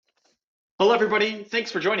Hello, everybody. Thanks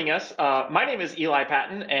for joining us. My name is Eli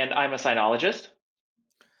Patton, and I'm a sinologist.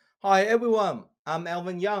 Hi everyone, I'm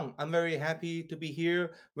Alvin Young. I'm very happy to be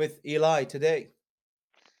here with Eli today.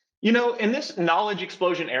 In this knowledge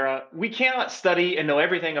explosion era, we cannot study and know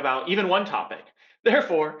everything about even one topic.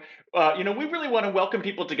 Therefore, we really want to welcome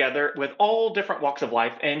people together with all different walks of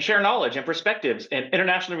life and share knowledge and perspectives in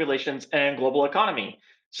international relations and global economy.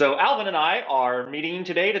 So, Alvin and I are meeting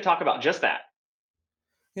today to talk about just that.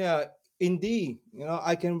 Yeah, indeed.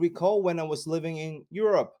 I can recall when I was living in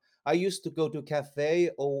Europe, I used to go to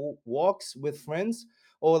cafe or walks with friends,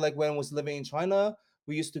 or like when I was living in China,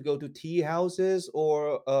 we used to go to tea houses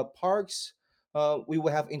or parks. We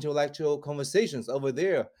would have intellectual conversations over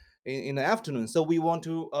there in the afternoon. So we want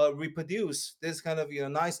to reproduce this kind of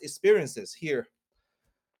nice experiences here.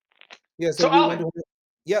 Yeah, so So, we want Alvin, to.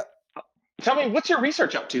 Yeah, tell me, what's your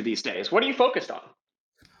research up to these days? What are you focused on?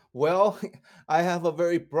 well, I have a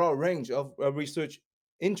very broad range of research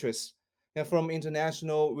interests, from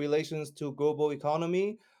international relations to global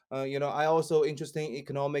economy. I also interested in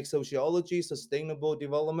economic sociology, sustainable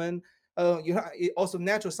development. Also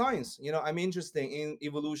natural science. I'm interested in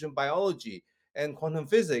evolution biology and quantum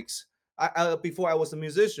physics. Before I was a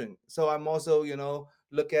musician, so I'm also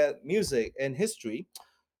look at music and history.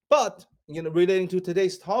 But relating to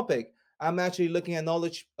today's topic, I'm actually looking at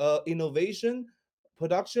knowledge innovation,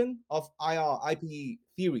 production of IR IP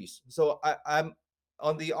theories. So I'm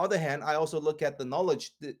on the other hand, I also look at the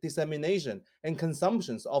knowledge dissemination and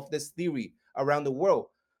consumptions of this theory around the world.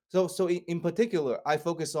 So in particular, I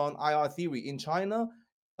focus on IR theory in China,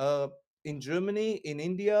 uh, in Germany, in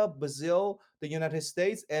India, Brazil, the United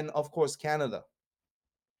States, and of course Canada.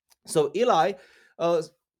 So Eli, uh,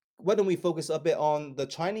 why don't we focus a bit on the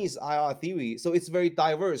Chinese IR theory? So it's very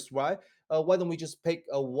diverse, right? Why don't we just pick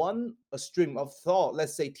a stream of thought?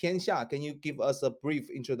 Let's say Tianxia. Can you give us a brief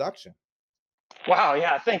introduction? Wow,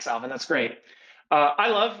 yeah, thanks, Alvin. That's great. I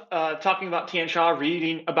love talking about Tianxia,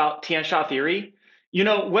 reading about Tianxia theory.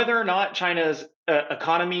 Whether or not China's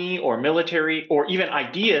economy or military or even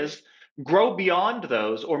ideas grow beyond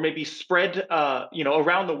those or maybe spread,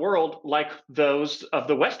 around the world like those of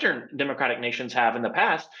the Western democratic nations have in the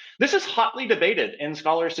past, this is hotly debated in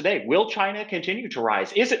scholars today. Will China continue to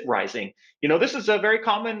rise? Is it rising? This is a very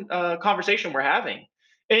common conversation we're having.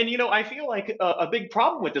 And I feel like a big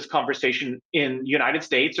problem with this conversation in United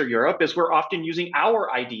States or Europe is we're often using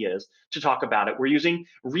our ideas to talk about it. We're using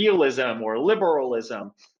realism or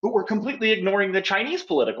liberalism, but we're completely ignoring the Chinese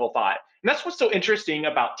political thought. And that's what's so interesting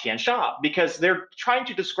about Tianxia, because they're trying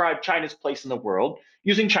to describe China's place in the world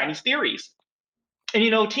using Chinese theories. And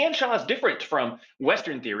Tianxia is different from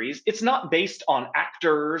Western theories. It's not based on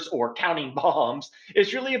actors or counting bombs.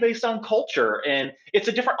 It's really based on culture, and it's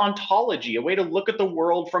a different ontology, a way to look at the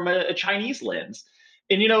world from a Chinese lens.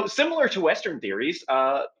 And similar to Western theories,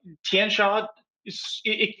 Tianxia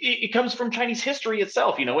it comes from Chinese history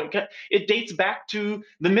itself. It dates back to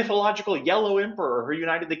the mythological Yellow Emperor who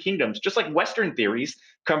united the kingdoms, just like Western theories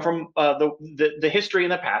come from the history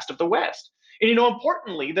and the past of the West. And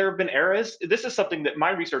importantly, there have been eras. This is something that my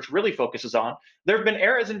research really focuses on. There have been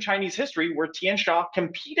eras in Chinese history where Tianxia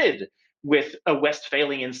competed with a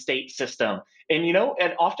Westphalian state system, and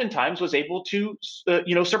oftentimes was able to,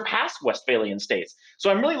 surpass Westphalian states.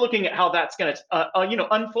 So I'm really looking at how that's going to,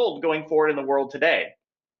 unfold going forward in the world today.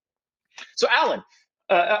 So, Alvin,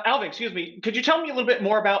 excuse me, could you tell me a little bit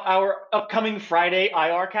more about our upcoming Friday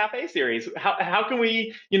IR Cafe series? How can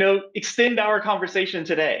we, extend our conversation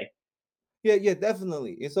today? Yeah,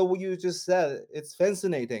 definitely. And so what you just said, it's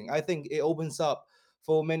fascinating. I think it opens up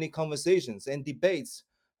for many conversations and debates.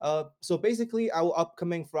 So basically, our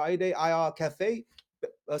upcoming Friday IR Cafe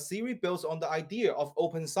a series builds on the idea of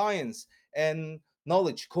open science and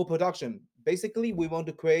knowledge co-production. Basically, we want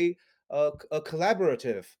to create a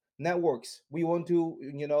collaborative networks. We want to,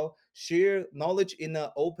 share knowledge in an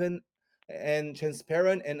open and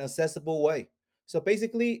transparent and accessible way. So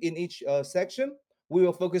basically, in each section, we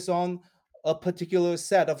will focus on a particular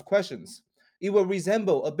set of questions. It will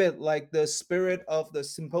resemble a bit like the spirit of the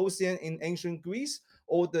symposium in ancient Greece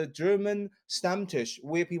or the German Stammtisch,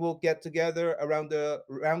 where people get together around the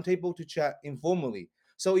round table to chat informally.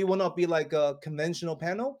 So it will not be like a conventional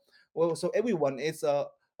panel. Well, so everyone is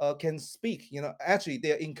can speak. Actually,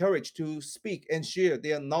 they are encouraged to speak and share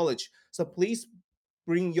their knowledge. So please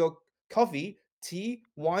bring your coffee, tea,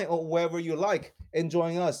 wine, or whatever you like, and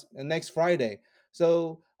join us next Friday.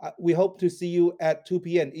 So we hope to see you at 2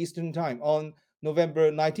 p.m. Eastern Time on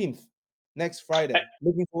November 19th, next Friday.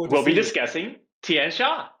 Looking forward to We'll be see you. discussing Tian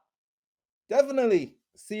Sha. Definitely.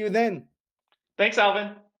 See you then. Thanks,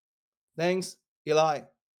 Alvin. Thanks, Eli.